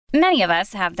Many of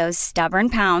us have those stubborn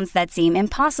pounds that seem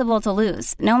impossible to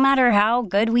lose, no matter how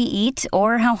good we eat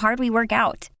or how hard we work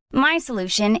out. My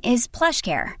solution is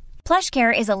PlushCare.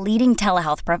 PlushCare is a leading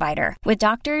telehealth provider with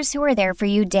doctors who are there for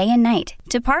you day and night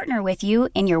to partner with you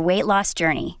in your weight loss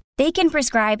journey. They can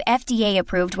prescribe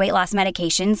FDA-approved weight loss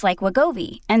medications like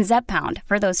Wegovy and Zepbound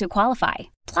for those who qualify.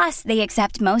 Plus, they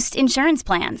accept most insurance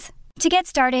plans. To get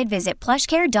started, visit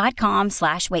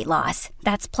plushcare.com/weightloss.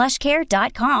 That's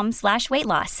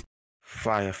plushcare.com/weightloss.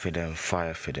 Fire for them,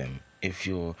 fire for them. If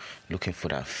you're looking for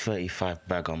that 35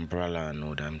 bag umbrella and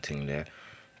all damn thing there,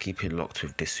 keep it locked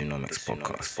with Dysonomics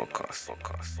podcast.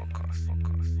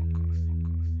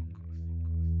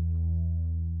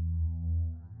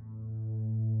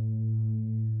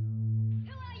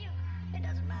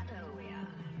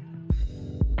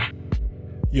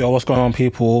 Yo, what's going on,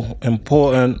 people?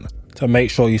 Important to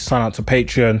make sure you sign up to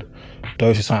Patreon.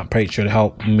 Those who sign up to Patreon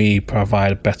help me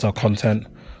provide better content,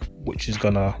 which is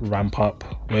gonna ramp up.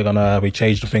 We're gonna be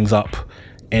changing things up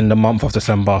in the month of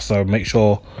December, so make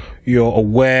sure you're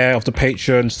aware of the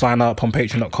Patreon. Sign up on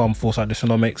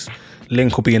patreon.com/Dysonomics.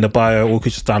 Link will be in the bio, or you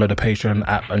could just download the Patreon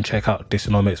app and check out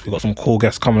Dysonomics. We've got some cool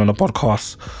guests coming on the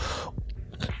podcast,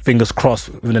 fingers crossed,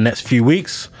 within the next few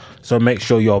weeks. So make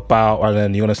sure you're about, and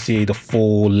then you're going to see the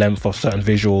full length of certain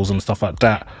visuals and stuff like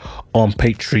that on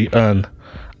Patreon.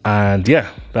 And yeah,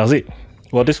 that was it.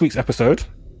 Well, this week's episode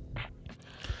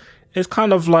is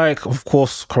kind of like, of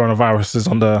course, coronavirus is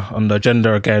on the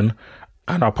agenda again,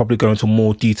 and I'll probably go into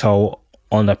more detail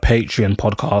on the Patreon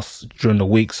podcast during the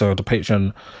week. So the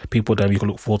Patreon people, then you can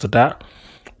look forward to that,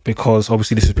 because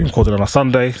obviously this has been recorded on a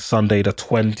Sunday the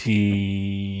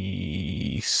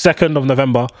 22nd of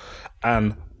November,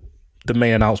 and the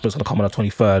main announcement's going to come on the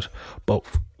 23rd. But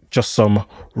just some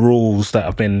rules that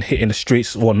have been hitting the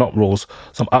streets, well, not rules,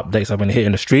 some updates have been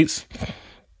hitting the streets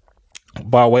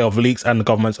by way of leaks and the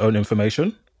government's own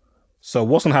information. So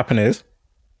what's going to happen is,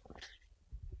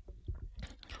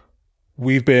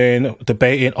 we've been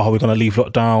debating, are we going to leave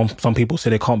lockdown? Some people say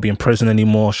they can't be in prison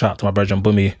anymore. Shout out to my brother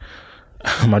Bumi,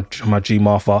 my G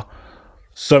Martha.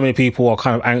 So many people are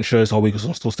kind of anxious. Are we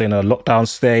still stay in a lockdown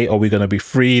state? Are we going to be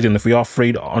freed? And if we are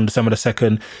freed on December the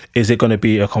 2nd, is it going to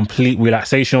be a complete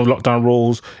relaxation of lockdown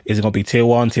rules? Is it going to be tier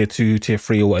 1, tier 2, tier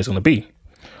 3, or what is it going to be?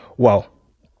 Well,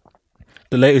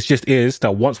 the latest gist is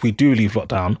that once we do leave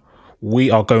lockdown, we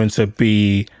are going to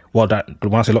be, well, that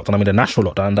when I say lockdown, I mean the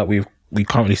national lockdown that we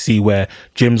currently see, where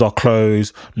gyms are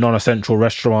closed, non-essential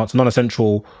restaurants,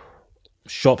 non-essential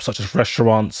shops such as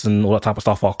restaurants and all that type of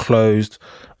stuff are closed.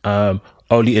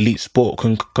 Only elite sport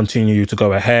can continue to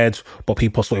go ahead, but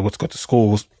people are still able to go to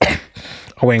schools.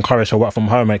 We're encouraged to work from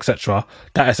home, etc.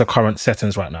 That is the current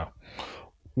settings right now.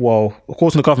 Well, of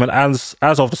course, the government, as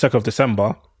of the 2nd of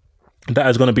December, that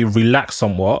is going to be relaxed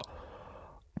somewhat.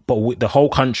 But with the whole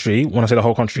country, when I say the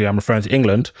whole country, I'm referring to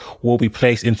England, will be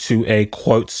placed into a,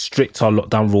 quote, stricter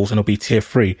lockdown rules, and it'll be tier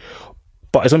 3.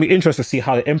 But it's going to be interesting to see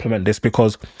how they implement this,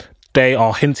 because they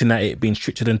are hinting at it being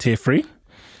stricter than tier 3.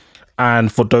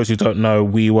 And for those who don't know,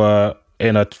 we were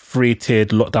in a 3-tiered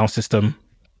lockdown system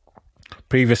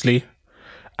previously.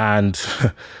 And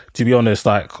to be honest,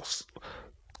 like,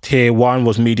 tier 1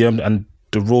 was medium, and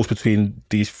the rules between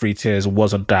these 3 tiers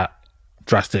wasn't that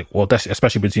drastic, or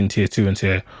especially between tier 2 and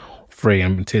tier 3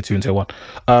 and tier 2 and tier 1.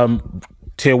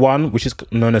 Tier 1, which is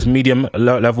known as medium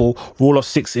alert level, rule of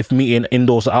 6 if meeting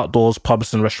indoors or outdoors,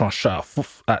 pubs and restaurants shut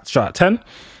at 10.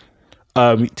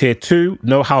 Tier 2,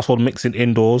 no household mixing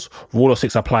indoors, rule of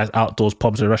 6 applies outdoors,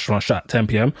 pubs and restaurants shut at 10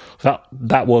 p.m. So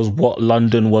that was what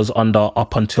London was under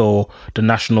up until the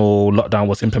national lockdown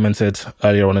was implemented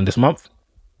earlier on in this month,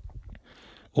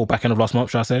 or back end of last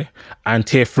month, should I say. And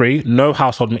tier 3, no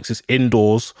household mixes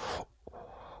indoors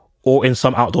or in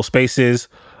some outdoor spaces.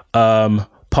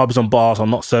 Pubs and bars are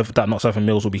not serving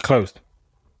meals will be closed.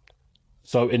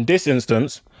 So in this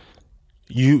instance,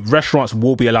 restaurants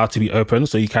will be allowed to be open,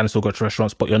 so you can still go to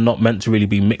restaurants, but you're not meant to really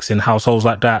be mixing households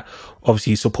like that.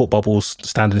 Obviously, support bubbles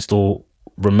standing still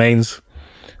remains.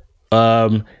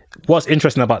 What's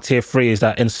interesting about tier 3 is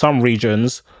that in some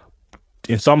regions,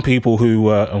 some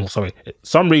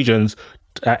regions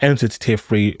that entered tier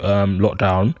 3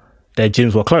 lockdown, their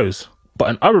gyms were closed. But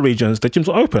in other regions, the gyms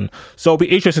were open. So it'll be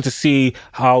interesting to see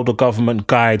how the government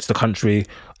guides the country.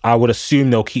 I would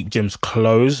assume they'll keep gyms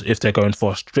closed if they're going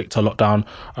for a stricter lockdown.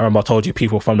 I remember I told you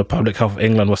people from the Public Health of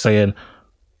England were saying,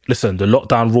 listen, the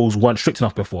lockdown rules weren't strict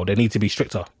enough before. They need to be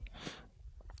stricter.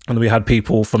 And we had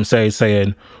people from saying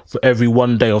for every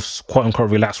 1 day of quote unquote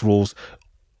relaxed rules,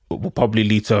 it will probably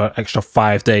lead to an extra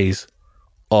 5 days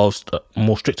of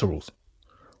more stricter rules.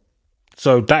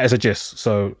 So that is a gist.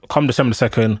 So come December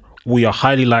 2nd, we are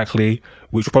highly likely,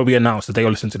 which will probably be announced the day you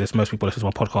listen to this, most people listen to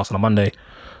my podcast on a Monday,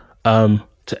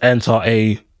 to enter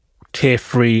a tier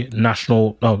 3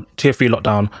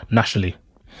 lockdown nationally.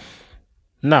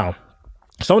 Now,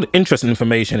 some of the interesting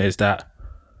information is that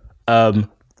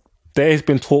there's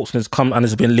been talks and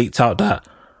it's been leaked out that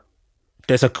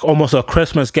there's almost a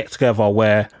Christmas get-together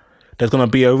where there's going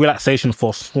to be a relaxation for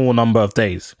a small number of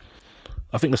days.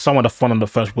 I think some of the fun on the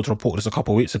first people to report this a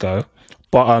couple of weeks ago,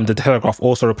 but the Telegraph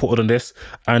also reported on this,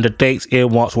 and the dates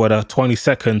earmarked were the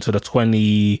 22nd to the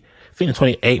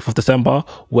 28th of December,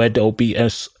 where there'll be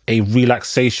a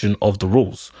relaxation of the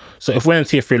rules. So if we're in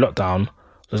tier 3 lockdown,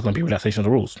 there's going to be relaxation of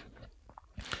the rules.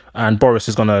 And Boris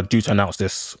is due to announce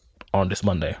this on this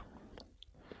Monday.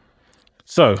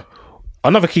 So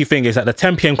another key thing is that the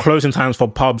 10 p.m. closing times for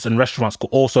pubs and restaurants could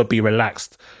also be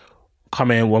relaxed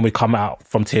when we come out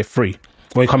from tier 3.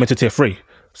 When we come into tier 3.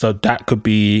 So that could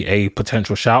be a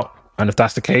potential shout. And if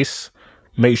that's the case,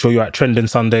 make sure you're at Trending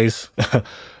Sundays.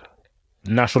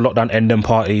 National Lockdown Ending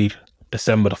Party,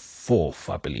 December the 4th,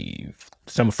 I believe.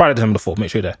 Friday, December the 4th.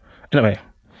 Make sure you're there. Anyway,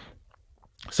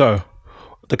 so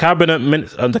the Cabinet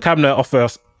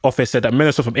Office said that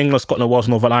Minister from England, Scotland, Wales,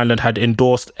 Northern Ireland had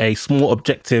endorsed a small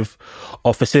objective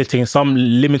of facilitating some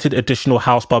limited additional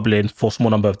house bubbling for a small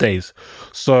number of days.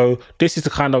 So this is to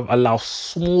kind of allow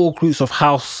small groups of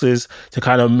houses to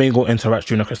kind of mingle, interact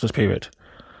during the Christmas period.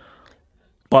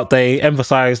 But they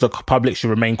emphasise the public should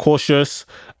remain cautious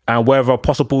and wherever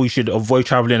possible, you should avoid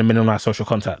travelling and minimise social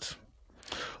contact.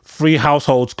 3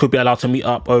 households could be allowed to meet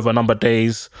up over a number of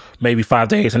days, maybe 5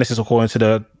 days, and this is according to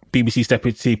the BBC's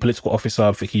Deputy Political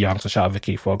Officer, Vicky Young. So shout out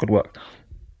Vicky for good work.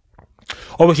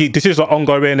 Obviously, decisions are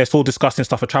ongoing. They're still discussing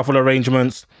stuff for travel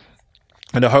arrangements,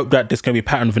 and I hope that this can be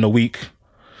patterned within a week.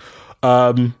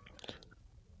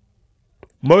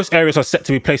 Most areas are set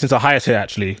to be placed into a higher tier,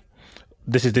 actually.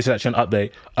 This is actually an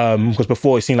update, because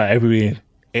before it seemed like everywhere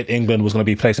in England was going to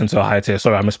be placed into a higher tier.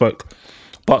 Sorry, I misspoke.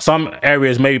 But some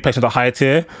areas may be placed into a higher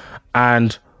tier,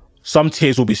 and some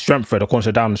tiers will be strengthened according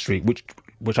to Downing Street, which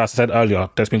as I said earlier,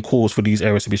 there's been calls for these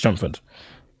areas to be strengthened.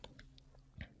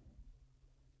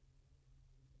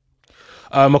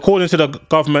 According to the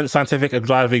Government Scientific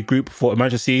Advisory Group for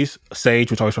Emergencies,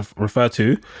 SAGE, which I always refer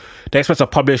to, they expect to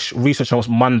publish research on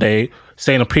Monday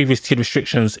saying the previous tiered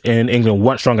restrictions in England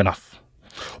weren't strong enough.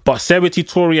 But 70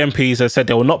 Tory MPs have said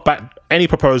they will not back any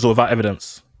proposal without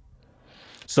evidence.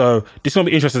 So this is going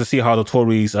to be interesting to see how the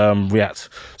Tories react.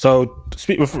 So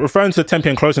referring to the 10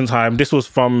 p.m. closing time, this was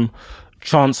from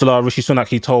Chancellor Rishi Sunak.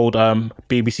 He told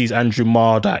BBC's Andrew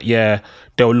Marr that,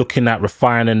 they were looking at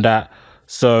refining that.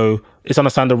 So it's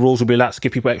understand the rules will be relaxed to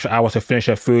give people extra hours to finish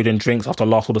their food and drinks after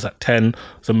last orders at 10.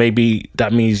 So maybe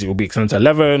that means it will be extended to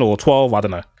 11 or 12. I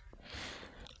don't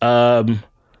know.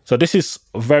 So this is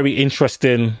very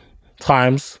interesting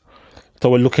times. So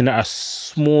we're looking at a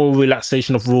small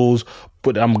relaxation of rules,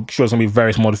 but I'm sure there's going to be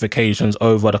various modifications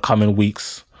over the coming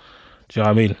weeks. Do you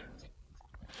know what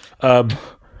I mean?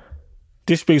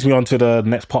 This brings me on to the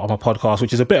next part of my podcast,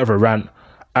 which is a bit of a rant.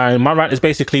 And my rant is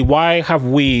basically, why have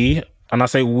we, and I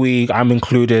say we, I'm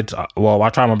included, well, I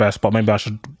try my best, but maybe I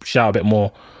should shout a bit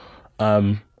more.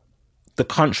 The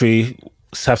country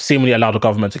have seemingly allowed the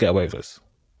government to get away with this.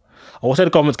 I will say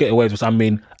the government to get away with this, I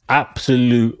mean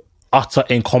absolute, utter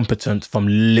incompetence from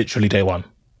literally day one.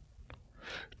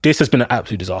 This has been an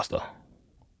absolute disaster.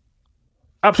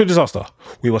 Absolute disaster.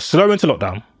 We were slow into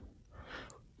lockdown,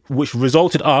 which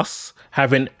resulted us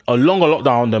having a longer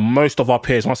lockdown than most of our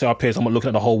peers. When I say our peers, I'm not looking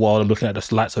at the whole world. I'm looking at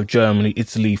the likes of Germany,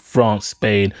 Italy, France,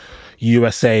 Spain,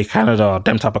 USA, Canada,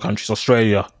 them type of countries,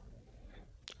 Australia.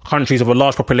 Countries of a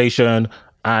large population,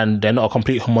 and they're not a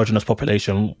complete homogenous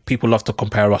population. People love to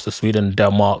compare us to Sweden,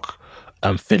 Denmark,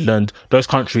 Finland. Those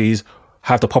countries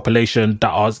have the population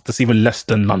that's even less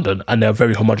than London, and they're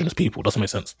very homogenous people. Doesn't make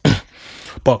sense.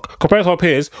 But compared to our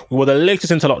peers, we were the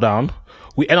latest into lockdown.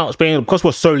 We ended up being, because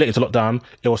we're so late into lockdown,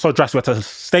 it was so drastic, we had to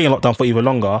stay in lockdown for even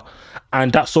longer.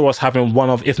 And that saw us having one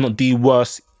of, if not the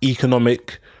worst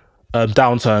economic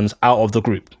downturns out of the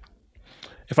group.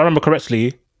 If I remember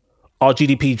correctly, our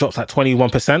GDP dropped like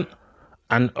 21%,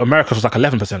 and America's was like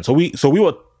 11%. So we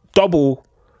were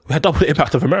we had double the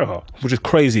impact of America, which is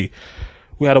crazy.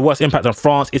 We had a worse impact than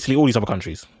France, Italy, all these other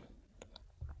countries.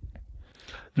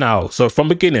 Now, so from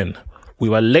beginning, we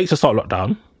were late to start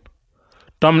lockdown.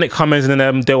 Dominic Cummings and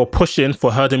them, they were pushing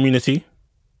for herd immunity.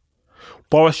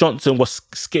 Boris Johnson was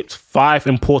skipped 5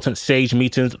 important SAGE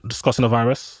meetings discussing the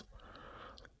virus.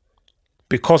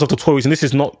 Because of the Tories, and this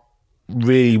is not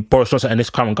really Boris Johnson and this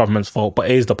current government's fault,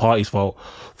 but it is the party's fault.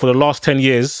 For the last 10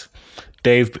 years,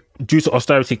 they've, due to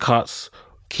austerity cuts,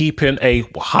 keeping a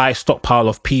high stockpile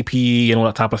of PPE and all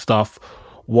that type of stuff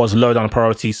was low down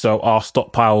priority, so our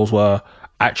stockpiles were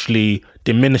actually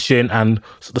diminishing, and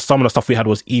some of the stuff we had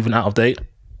was even out of date.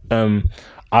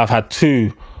 I've had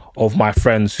two of my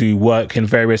friends who work in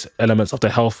various elements of the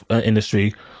health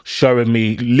industry showing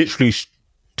me, literally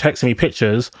texting me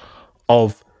pictures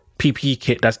of PPE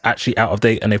kit that's actually out of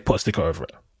date and they've put a sticker over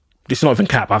it. This is not even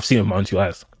cap. I've seen it with my own two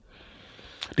eyes.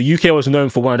 The UK was known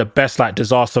for one of the best like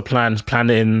disaster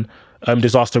planning,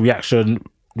 disaster reaction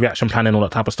planning, all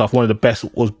that type of stuff. One of the best,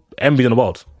 was envied in the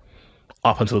world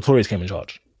up until the Tories came in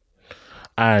charge.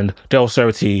 And the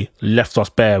austerity left us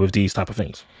bare with these type of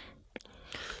things.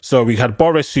 So we had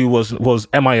Boris, who was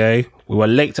MIA. We were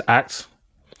late to act.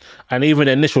 And even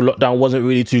the initial lockdown wasn't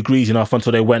really too greasy enough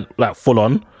until they went like full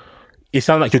on. It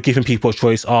sounded like you're giving people a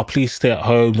choice. Oh, please stay at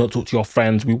home, don't talk to your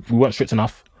friends. We weren't strict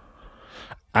enough.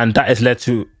 And that has led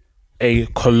to a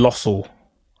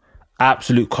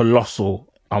absolute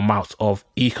colossal amount of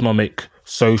economic,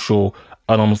 social,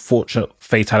 and unfortunate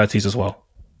fatalities as well.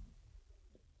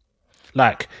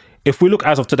 Like, if we look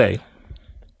as of today,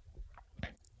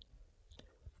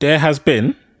 there has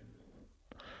been,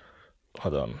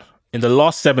 in the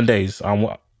last 7 days,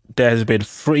 there has been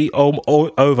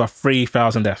over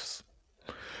 3,000 deaths.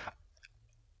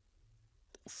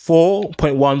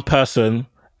 4.1 person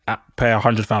per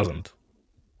 100,000.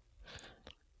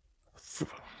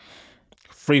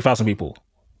 3,000 people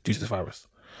due to this virus.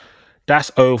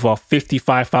 That's over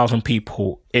 55,000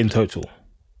 people in total.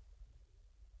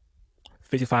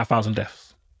 55,000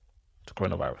 deaths to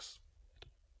coronavirus.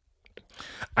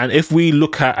 And if we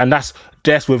look at, and that's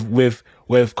deaths with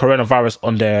coronavirus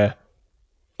on their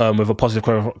with a positive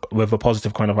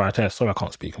coronavirus test. Sorry, I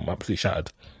can't speak. I'm absolutely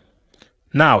shattered.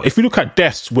 Now, if we look at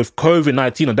deaths with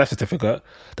COVID-19 on death certificate,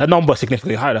 that number is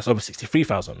significantly higher. That's over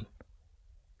 63,000.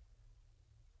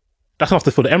 That's enough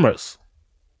to fill the Emirates.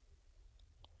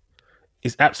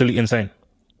 It's absolutely insane.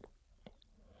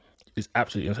 It's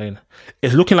absolutely insane.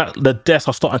 It's looking like the deaths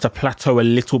are starting to plateau a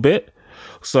little bit.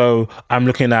 So I'm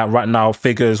looking at right now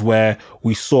figures where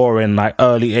we saw in like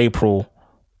early April,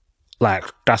 like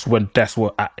that's when deaths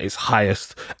were at its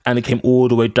highest, and it came all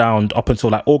the way down up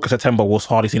until like August, September was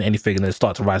hardly seeing anything, and then it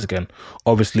started to rise again.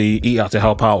 Obviously, Eat Out to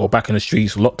Help Out or back in the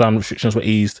streets, lockdown restrictions were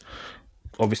eased.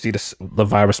 Obviously, the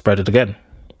virus spread it again.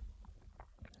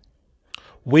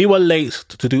 We were late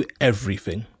to do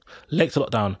everything. Late to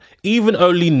lockdown. Even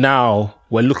only now,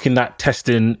 we're looking at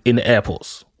testing in the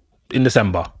airports in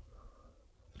December.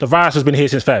 The virus has been here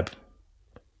since Feb.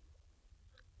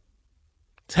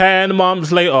 10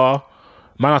 months later,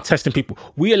 man are testing people.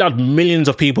 We allowed millions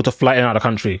of people to fly in and out of the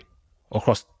country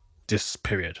across this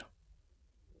period.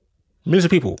 Millions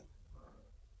of people.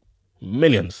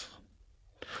 Millions.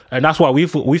 And that's why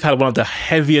we've had one of the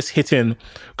heaviest hitting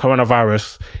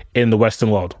coronavirus in the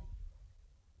Western world.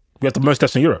 We have the most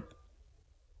deaths in Europe.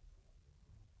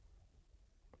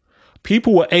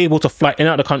 People were able to fly in and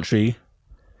out of the country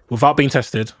without being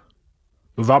tested,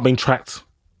 without being tracked.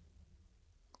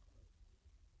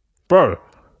 Bro,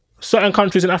 certain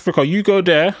countries in Africa, you go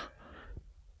there,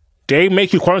 they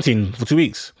make you quarantine for 2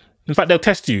 weeks. In fact, they'll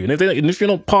test you. And if you're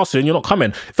not passing, you're not coming.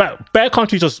 In fact, bare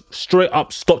countries just straight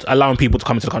up stopped allowing people to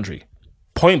come into the country.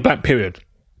 Point blank, period.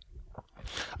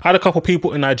 I had a couple of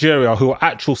people in Nigeria who are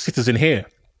actual citizens here,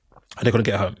 and they couldn't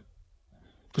get home.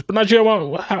 Because Nigeria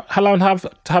won't allow them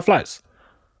to have flights.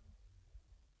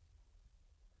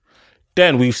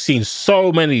 Then we've seen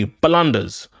so many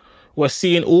blunders. We're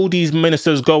seeing all these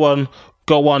ministers go on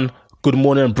Good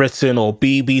Morning Britain or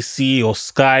BBC or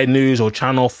Sky News or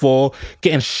Channel 4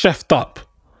 getting chefed up.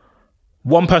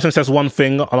 One person says one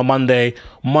thing on a Monday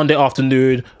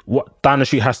afternoon, down the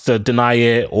street has to deny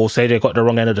it or say they got the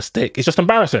wrong end of the stick. It's just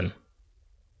embarrassing.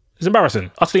 It's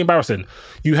embarrassing. Utterly embarrassing.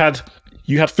 You had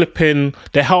flipping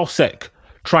the health sec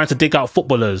trying to dig out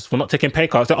footballers for not taking pay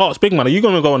cuts. Like, oh, it's big man, are you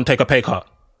going to go and take a pay cut?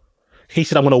 He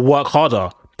said, I'm going to work harder.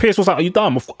 Pierce was like, are you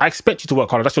dumb? I expect you to work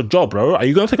harder. That's your job, bro. Are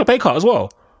you going to take a pay cut as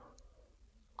well?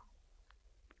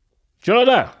 Do you know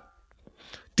that?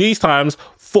 These times,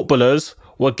 footballers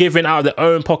were giving out of their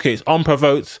own pockets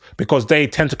unprovoked because they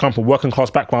tend to come from working class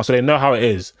backgrounds, so they know how it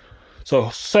is.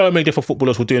 So many different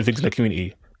footballers were doing things in the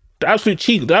community. The absolute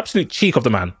cheek of the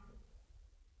man.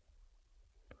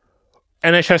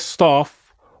 NHS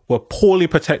staff were poorly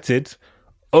protected,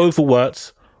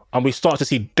 overworked, and we start to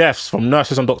see deaths from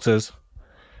nurses and doctors,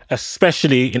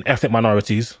 especially in ethnic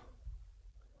minorities.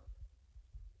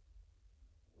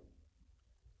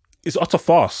 It's utter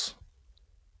farce.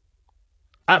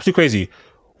 Absolutely crazy.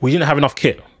 We didn't have enough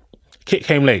kit. Kit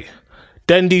came late.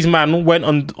 Then these men went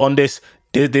on this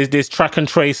track and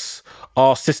trace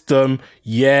our system.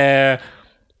 Yeah,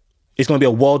 it's going to be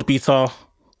a world beater.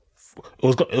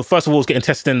 First of all, it was getting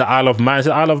tested in the Isle of Man. Is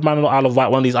it Isle of Man or Isle of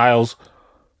Wight? One of these isles.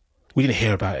 We didn't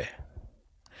hear about it.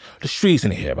 The streets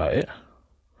didn't hear about it.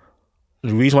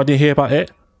 The reason why I didn't hear about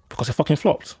it, because it fucking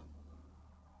flopped.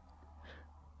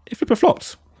 It flipping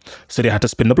flopped. So they had to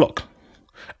spin the block.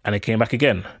 And it came back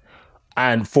again.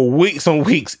 And for weeks and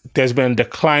weeks, there's been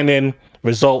declining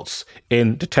results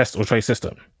in the test or trace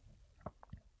system.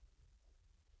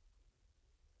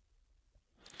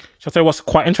 Shall I tell you what's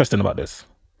quite interesting about this?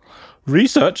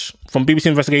 Research from BBC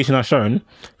Investigation has shown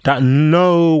that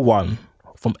no one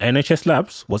from NHS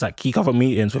labs was at key government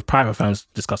meetings with private firms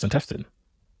discussing testing.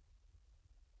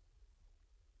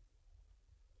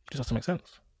 This doesn't make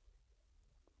sense.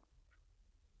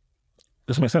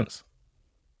 Doesn't make sense.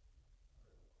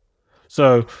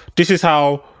 So this is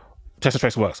how Test and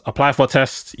Trace works. Apply for a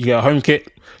test, you get a home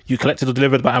kit, you collect it or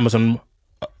delivered by Amazon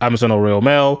or Royal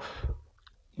Mail.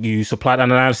 You supplied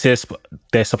an analysis.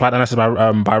 They're supplied analysis by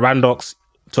Randox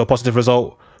to a positive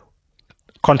result.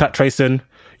 Contact tracing.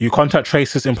 You contact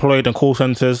tracers employed in call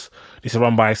centres. This is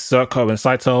run by Serco and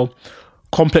Cytel.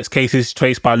 Complex cases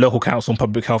traced by local council and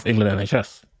Public Health England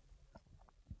NHS.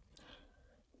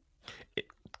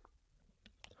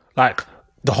 Like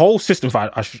the whole system. I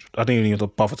don't even need to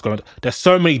bother to go into. There's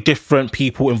so many different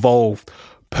people involved.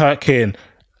 Perkin,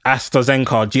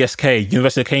 AstraZeneca, GSK,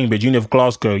 University of Cambridge, Uni of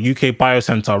Glasgow, UK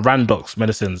Biocentre, Randox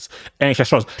Medicines, NHS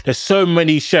Trust. There's so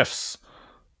many chefs.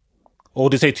 Or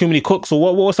they say too many cooks,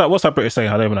 or what's that? What's that British saying?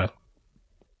 I don't even know.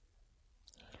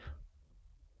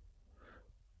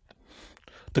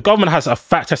 The government has a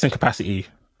fat testing capacity.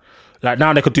 Like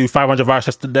now they could do 500 virus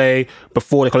tests a day.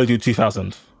 Before they could only do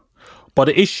 2,000. But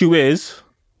the issue is,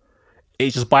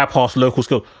 it just bypassed local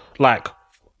skill. Like,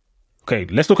 okay,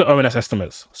 let's look at ONS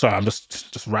estimates. Sorry, I'm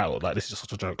just rattled. Like, this is just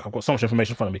such a joke. I've got so much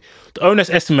information in front of me. The ONS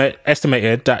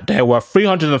estimated that there were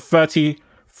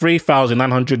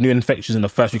 333,900 new infections in the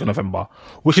first week of November,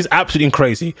 which is absolutely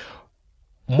crazy.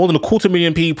 More than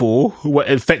 250,000 people who were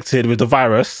infected with the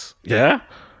virus, in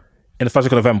the first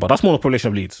week of November. That's more than the population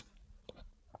of Leeds.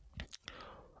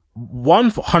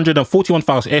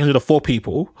 141,804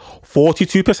 people,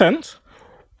 42%,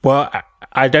 were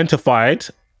identified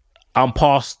and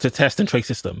passed the test and trace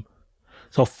system.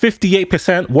 So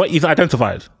 58% were even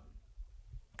identified.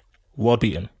 World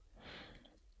beaten.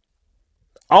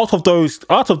 Out of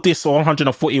this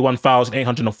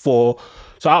 141,804,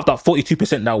 so out of that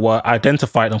 42% that were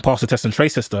identified and passed the test and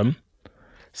trace system,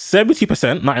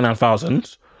 70%,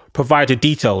 99,000, provided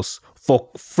details for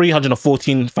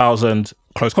 314,000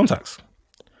 close contacts.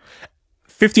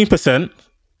 15%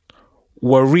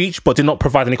 were reached but did not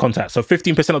provide any contact. So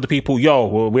 15% of the people,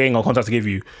 we ain't got contact to give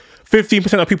you.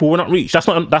 15% of people were not reached. That's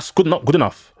not good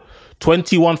enough.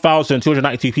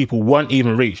 21,292 people weren't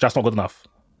even reached. That's not good enough.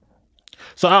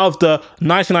 So out of the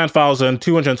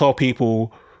 99,212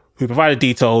 people who provided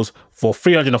details for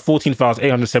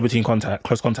 314,817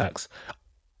 close contacts,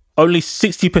 only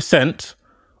 60%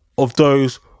 of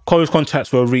those close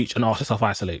contacts were reached and asked to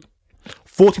self-isolate.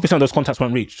 40% of those contacts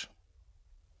weren't reached.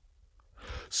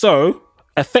 So,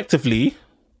 effectively,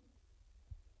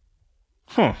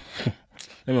 let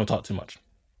me not talk too much.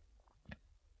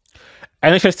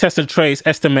 NHS Test and Trace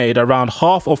estimated around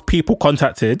half of people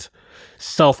contacted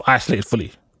self-isolated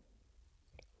fully.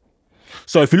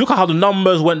 So if you look at how the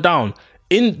numbers went down,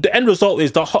 in the end result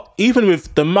is that even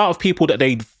with the amount of people that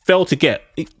they failed to get,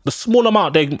 the small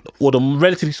amount the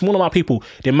relatively small amount of people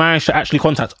they managed to actually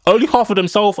contact, only half of them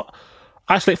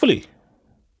self-isolate fully.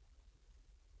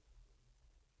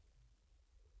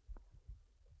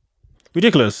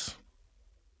 Ridiculous.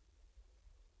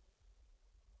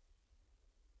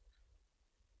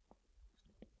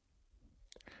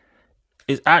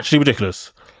 It's actually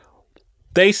ridiculous.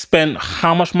 They spent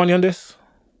how much money on this?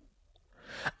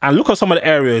 And look at some of the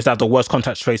areas that have the worst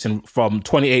contact tracing from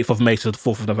 28th of May to the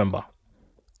 4th of November.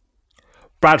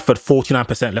 Bradford,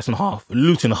 49%, less than half.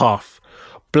 Luton, half.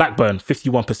 Blackburn,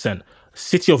 51%.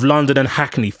 City of London and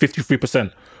Hackney,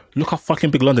 53%. Look how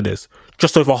fucking big London is.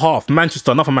 Just over half.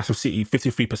 Manchester, another massive city,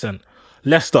 53%.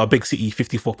 Leicester, a big city,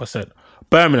 54%.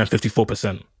 Birmingham,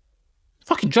 54%.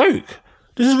 Fucking joke.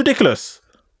 This is ridiculous.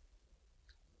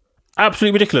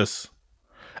 Absolutely ridiculous.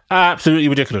 Absolutely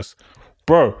ridiculous.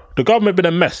 Bro, the government been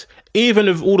a mess. Even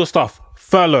with all the stuff.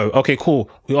 Furlough. Okay, cool.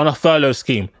 We're on a furlough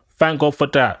scheme. Thank God for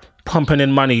that. Pumping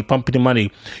in money.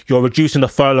 You're reducing the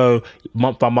furlough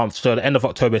month by month. So at the end of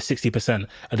October, 60%.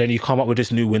 And then you come up with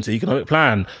this new winter economic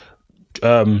plan.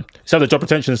 So the job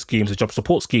retention schemes, the job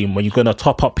support scheme, when you're going to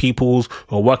top up people's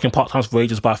who are working part-time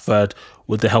wages by a third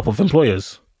with the help of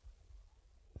employers.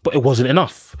 But it wasn't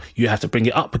enough. You had to bring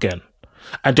it up again.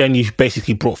 And then you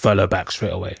basically brought furlough back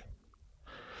straight away.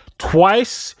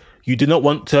 Twice, You did not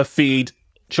want to feed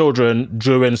children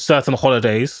during certain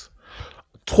holidays.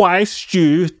 Twice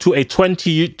due to a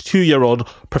 22-year-old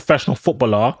professional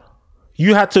footballer,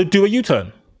 you had to do a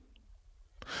U-turn.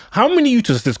 How many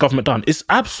U-turns has this government done? It's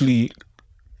absolutely,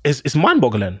 it's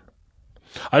mind-boggling.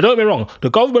 I don't get me wrong, the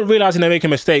government realising they're making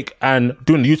a mistake and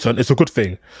doing the U-turn is a good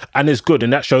thing. And it's good,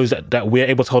 and that shows that we're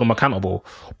able to hold them accountable.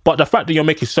 But the fact that you're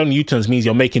making so many U-turns means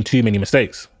you're making too many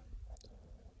mistakes.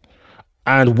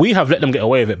 And we have let them get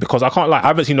away with it, because I can't lie, I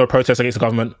haven't seen no protests against the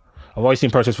government. I've always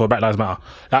seen protests for Black Lives Matter.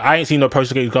 Like, I ain't seen no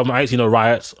protests against the government. I ain't seen no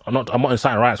riots. I'm not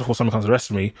inciting riots before someone comes to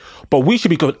arrest me. But we should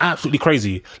be going absolutely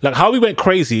crazy. Like how we went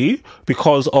crazy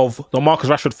because of the Marcus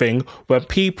Rashford thing, where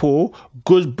people,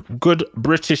 good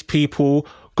British people,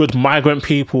 good migrant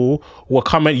people were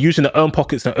coming, using their own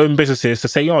pockets, their own businesses to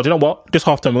say, yo, do you know what? This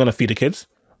half time we're going to feed the kids.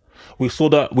 We saw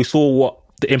what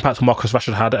the impact Marcus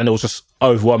Rashford had, and it was just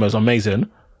overwhelming. It was amazing.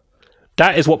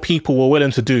 That is what people were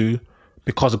willing to do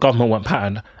because the government went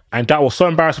pattern. And that was so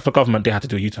embarrassing for the government, they had to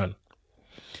do a U-turn.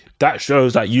 That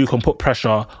shows that you can put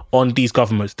pressure on these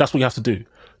governments. That's what you have to do.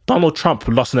 Donald Trump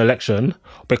lost an election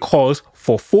because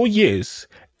for 4 years,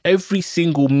 every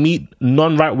single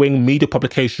non-right-wing media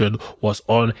publication was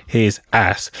on his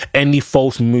ass. Any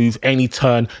false move, any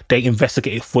turn, they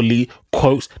investigated fully.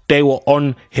 Quotes, they were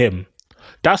on him.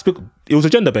 It was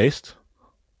agenda-based.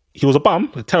 He was a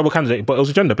bum, a terrible candidate, but it was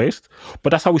agenda-based.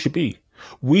 But that's how we should be.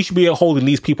 We should be holding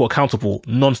these people accountable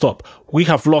non-stop. We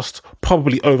have lost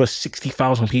probably over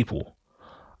 60,000 people.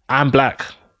 I'm black.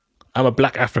 I'm a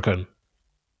black African.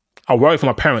 I worry for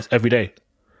my parents every day.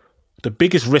 The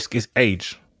biggest risk is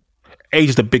age. Age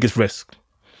is the biggest risk.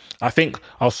 I think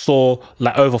I saw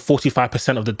like over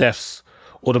 45% of the deaths,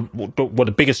 or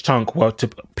the biggest chunk were to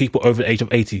people over the age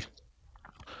of 80.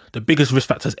 The biggest risk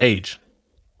factor is age.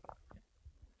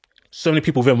 So many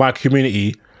people within my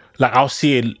community, like I'll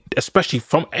see it, especially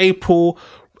from April,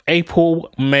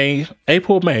 May,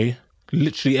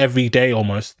 literally every day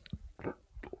almost,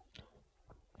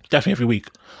 definitely every week,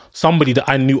 somebody that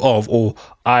I knew of or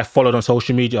I followed on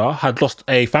social media had lost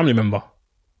a family member.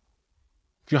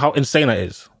 Do you know how insane that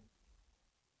is?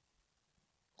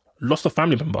 Lost a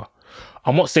family member.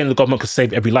 I'm not saying the government could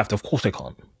save every life. Of course they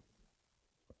can't.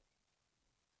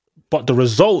 But the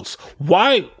results,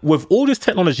 why, with all this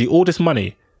technology, all this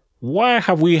money, why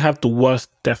have we had the worst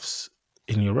deaths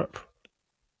in Europe?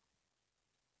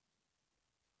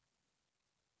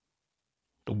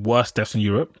 The worst deaths in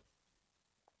Europe?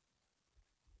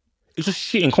 It's just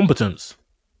shit incompetence.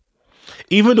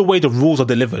 Even the way the rules are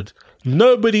delivered,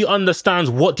 nobody understands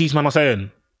what these men are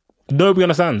saying. Nobody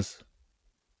understands.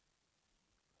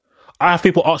 I have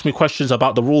people ask me questions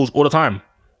about the rules all the time.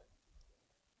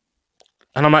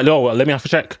 And I'm like, no, let me have to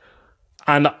check.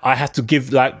 And I have to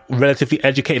give like relatively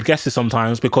educated guesses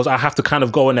sometimes because I have to kind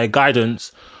of go on their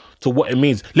guidance to what it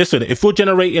means. Listen, if you're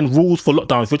generating rules for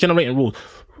lockdown, if you're generating rules,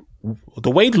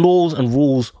 the way laws and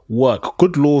rules work,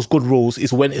 good laws, good rules,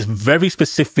 is when it's very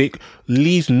specific,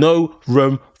 leaves little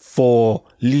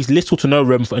to no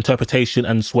room for interpretation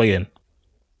and swaying.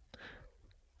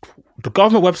 The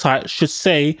government website should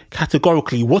say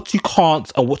categorically what you can't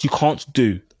and what you can't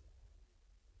do.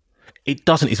 It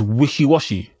doesn't. It's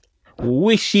wishy-washy.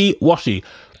 Wishy-washy.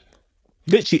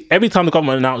 Literally, every time the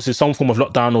government announces some form of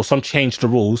lockdown or some change to the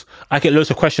rules, I get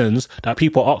loads of questions that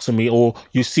people are asking me, or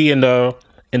you see in the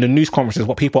news conferences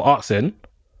what people are asking,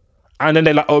 and then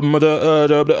they're like,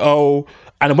 oh,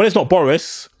 and when it's not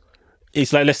Boris,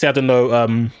 it's like, let's say, I don't know,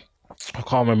 I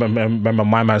can't remember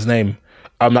my man's name.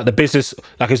 Like the business,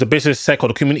 like it's the business sec or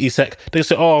the community sec, they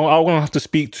say, oh, I'm going to have to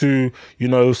speak to,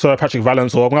 Sir Patrick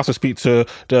Vallance, or I'm going to have to speak to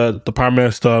the Prime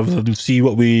Minister and see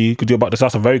what we could do about this.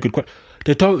 That's a very good question.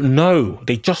 They don't know.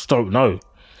 They just don't know.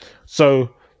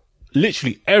 So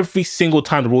literally every single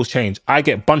time the rules change, I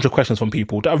get a bunch of questions from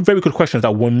people that are very good questions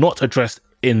that were not addressed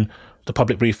in the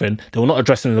public briefing. They were not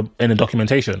addressed in the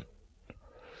documentation.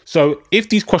 So if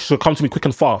these questions will come to me quick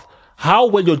and fast, how,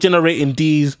 when you're generating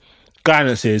these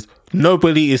guidances,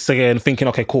 nobody is saying, thinking,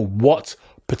 okay, cool, what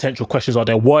potential questions are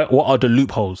there? What are the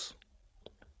loopholes?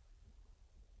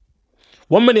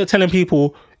 1 minute you're telling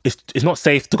people it's not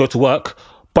safe to go to work,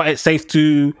 but it's safe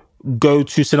to go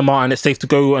to cinema and it's safe to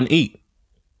go and eat.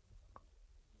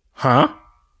 Huh?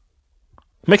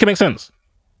 Make it make sense.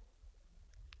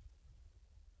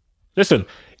 Listen,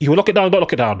 you will lock it down, don't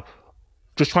lock it down.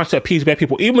 Just trying to appease bare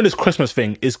people. Even this Christmas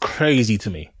thing is crazy to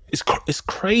me. It's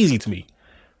crazy to me.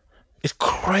 It's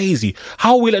crazy.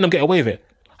 How are we letting them get away with it?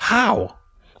 How?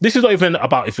 This is not even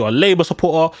about if you're a Labour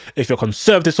supporter, if you're a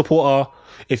Conservative supporter,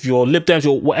 if you're Lib Dems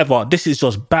or whatever. This is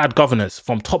just bad governance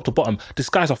from top to bottom. This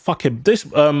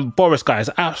Boris guy is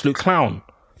an absolute clown.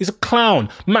 He's a clown.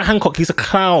 Matt Hancock, he's a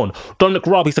clown. Dominic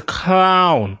Raab, he's a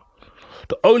clown.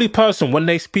 The only person, when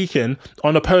they're speaking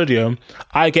on the podium,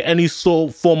 I get any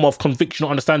form of conviction or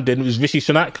understanding is Rishi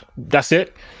Sunak. That's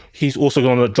it. He's also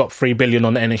going to drop $3 billion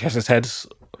on the NHS's heads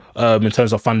in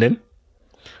terms of funding.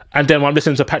 And then when I'm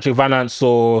listening to Patrick Vallance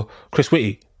or Chris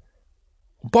Whitty,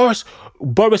 Boris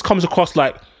comes across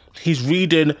like he's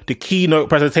reading the keynote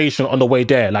presentation on the way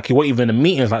there. Like he wasn't even in the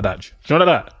meetings like that. Do you know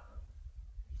that?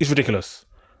 It's ridiculous.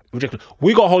 Ridiculous.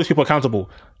 We got to hold these people accountable.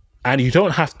 And you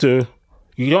don't have to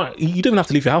even have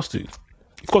to leave your house to.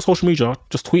 You've got social media,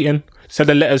 just tweeting, send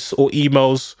the letters or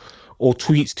emails or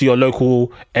tweets to your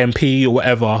local MP or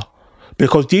whatever.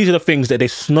 Because these are the things that they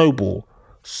snowball.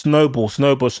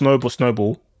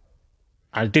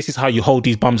 And this is how you hold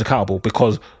these bums accountable,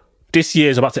 because this year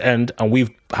is about to end and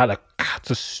we've had a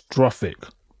catastrophic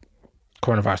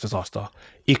coronavirus disaster.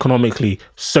 Economically,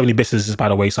 so many businesses by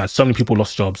the wayside, so many people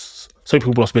lost jobs, so many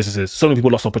people lost businesses, so many people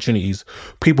lost opportunities.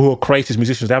 People who are creators,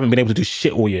 musicians, they haven't been able to do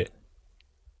shit all year.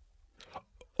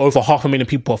 Over 500,000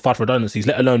 people have filed for redundancies,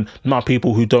 let alone the amount of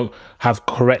people who don't have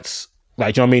correct,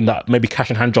 like, do you know what I mean? That maybe cash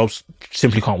in hand jobs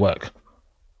simply can't work.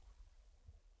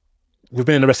 We've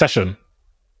been in a recession.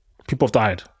 People have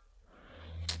died.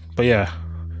 But yeah,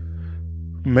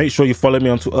 make sure you follow me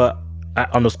on Twitter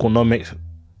 @_nomics,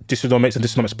 Dysonomics and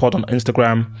Dysonomics Pod on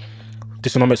Instagram,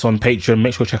 Dysonomics on Patreon.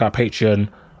 Make sure you check out Patreon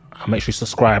and make sure you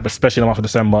subscribe, especially in the month of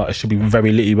December. It should be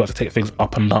very lit. We're about to take things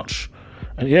up a notch.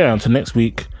 And yeah, until next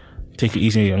week, take it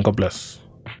easy and God bless.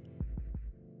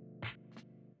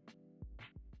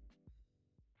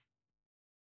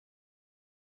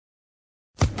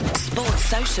 Sports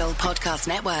Social Podcast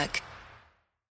Network.